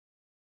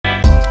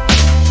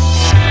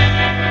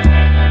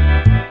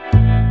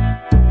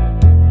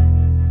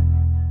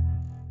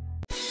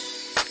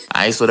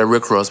I saw the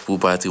Rick Ross pool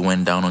party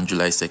went down on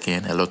July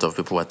 2nd. A lot of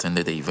people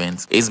attended the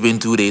event. It's been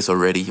 2 days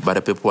already, but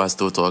the people are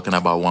still talking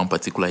about one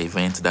particular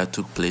event that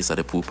took place at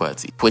the pool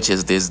party, which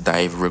is this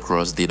dive Rick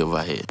Ross did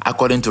over here.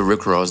 According to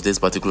Rick Ross, this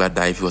particular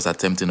dive he was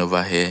attempting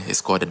over here is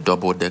called a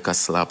double-decker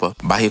slapper,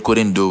 but he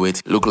couldn't do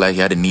it. Looked like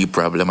he had a knee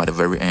problem at the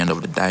very end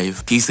of the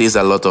dive. He says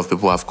a lot of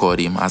people have called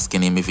him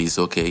asking him if he's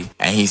okay,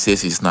 and he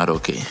says he's not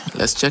okay.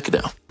 Let's check it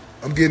out.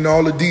 I'm getting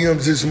all the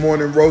DMs this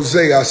morning. Rose,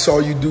 I saw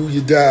you do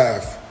your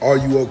dive. Are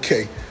you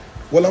okay?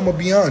 Well, I'm going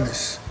to be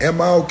honest. Am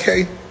I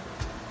okay?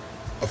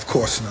 Of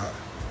course not.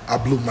 I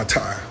blew my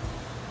tire.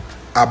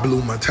 I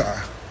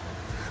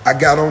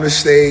got on the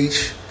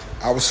stage.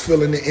 I was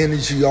feeling the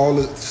energy, all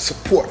the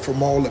support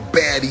from all the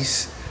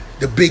baddies,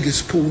 the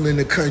biggest pool in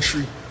the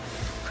country.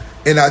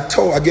 And I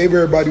gave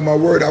everybody my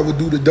word I would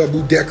do the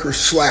double-decker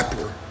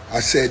slapper.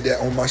 I said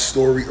that on my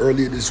story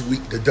earlier this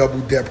week, the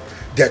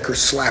double-decker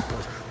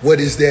slapper. What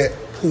is that?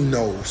 Who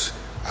knows?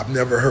 I've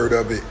never heard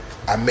of it.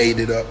 I made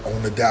it up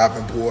on the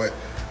diving board.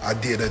 I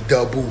did a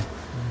double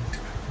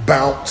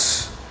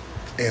bounce,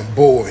 and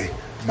boy,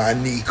 my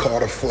knee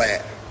caught a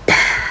flat.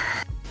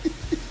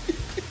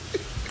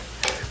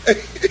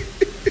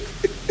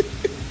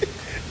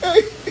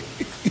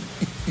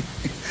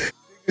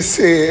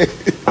 Said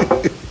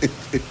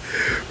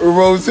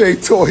Rose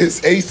tore his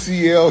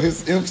ACL,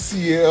 his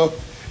MCL,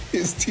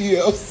 his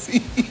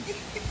TLC.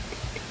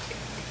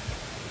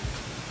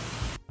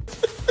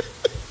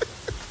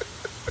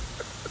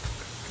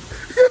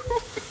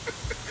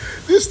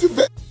 This the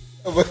best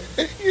ever.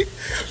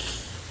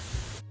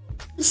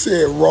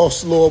 Said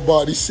Ross lower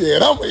body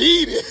said, I'ma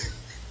eat it.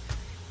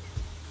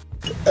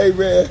 Hey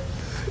man,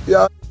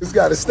 y'all just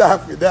gotta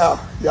stop it now.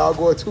 Y'all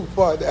going too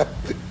far now.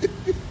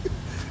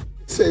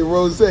 Say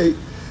Rose, say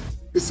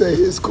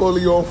his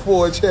Corleone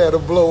Forge had a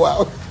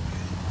blowout.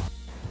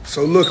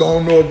 So look, I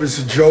don't know if it's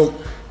a joke.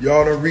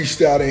 Y'all done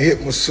reached out and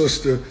hit my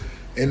sister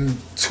in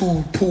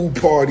 2 pool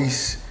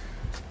parties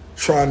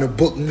trying to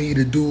book me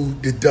to do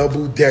the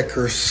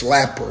double-decker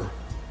slapper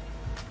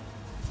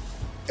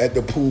at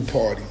the pool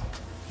party.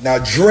 Now,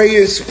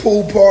 Dre's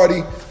pool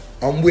party,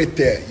 I'm with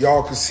that.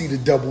 Y'all can see the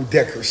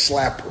double-decker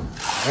slapper.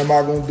 Am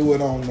I gonna do it? I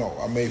don't know.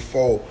 I may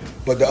fold.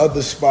 But the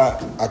other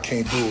spot, I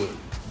can't do it.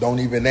 Don't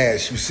even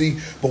ask, you see?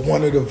 But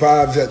one of the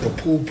vibes at the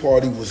pool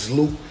party was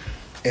Luke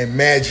and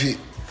Magic,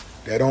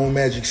 that own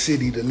Magic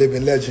City, the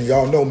living legend.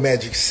 Y'all know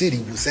Magic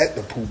City was at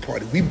the pool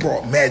party. We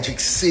brought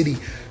Magic City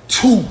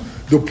to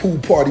the pool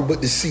party,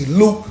 but to see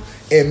Luke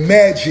and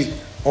Magic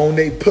on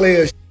they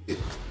player shit,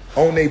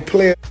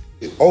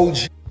 OG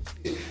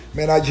shit,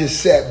 man, I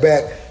just sat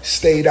back,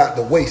 stayed out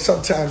the way.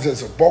 Sometimes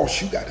as a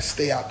boss, you gotta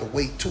stay out the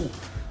way too.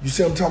 You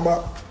see what I'm talking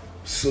about?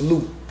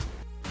 Salute.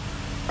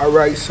 All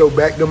right, so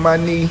back to my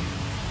knee.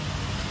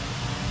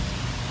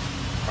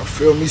 I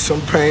feel me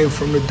some pain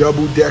from the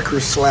double-decker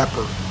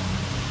slapper.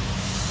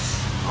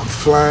 I'm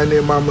flying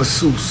in my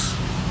masseuse.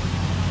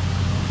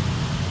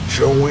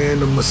 Joanne,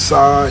 the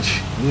massage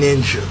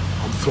ninja.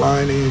 I'm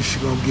flying in. She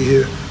gonna get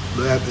here a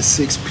little after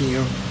 6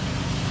 p.m.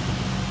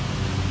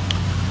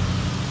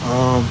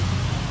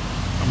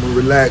 I'm gonna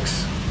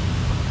relax.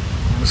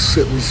 I'm gonna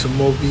sip me some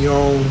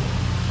Mobion.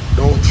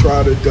 Don't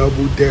try the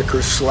double-decker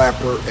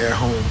slapper at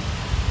home.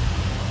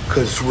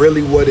 Cause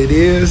really what it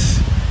is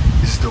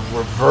the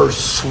reverse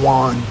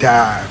swan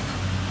dive,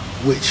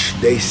 which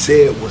they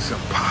said was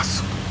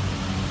impossible.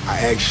 I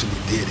actually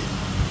did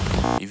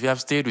it. If you have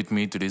stayed with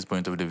me to this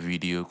point of the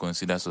video,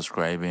 consider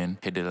subscribing,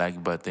 hit the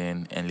like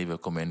button, and leave a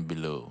comment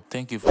below.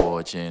 Thank you for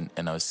watching,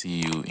 and I'll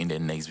see you in the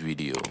next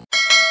video.